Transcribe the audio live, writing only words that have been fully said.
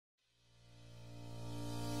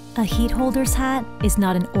A heat holder's hat is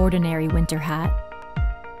not an ordinary winter hat.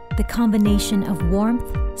 The combination of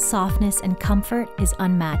warmth, softness, and comfort is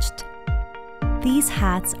unmatched. These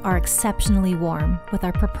hats are exceptionally warm with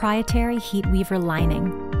our proprietary heat weaver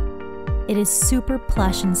lining. It is super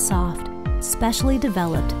plush and soft, specially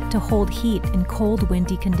developed to hold heat in cold,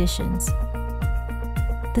 windy conditions.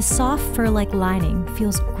 The soft fur-like lining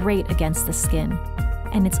feels great against the skin,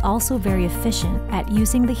 and it's also very efficient at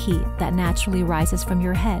using the heat that naturally rises from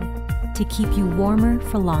your head to keep you warmer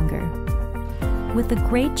for longer. With a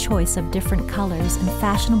great choice of different colors and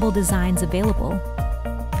fashionable designs available,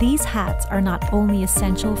 these hats are not only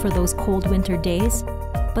essential for those cold winter days,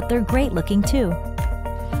 but they're great looking too.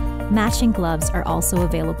 Matching gloves are also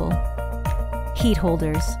available. Heat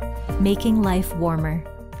holders, making life warmer.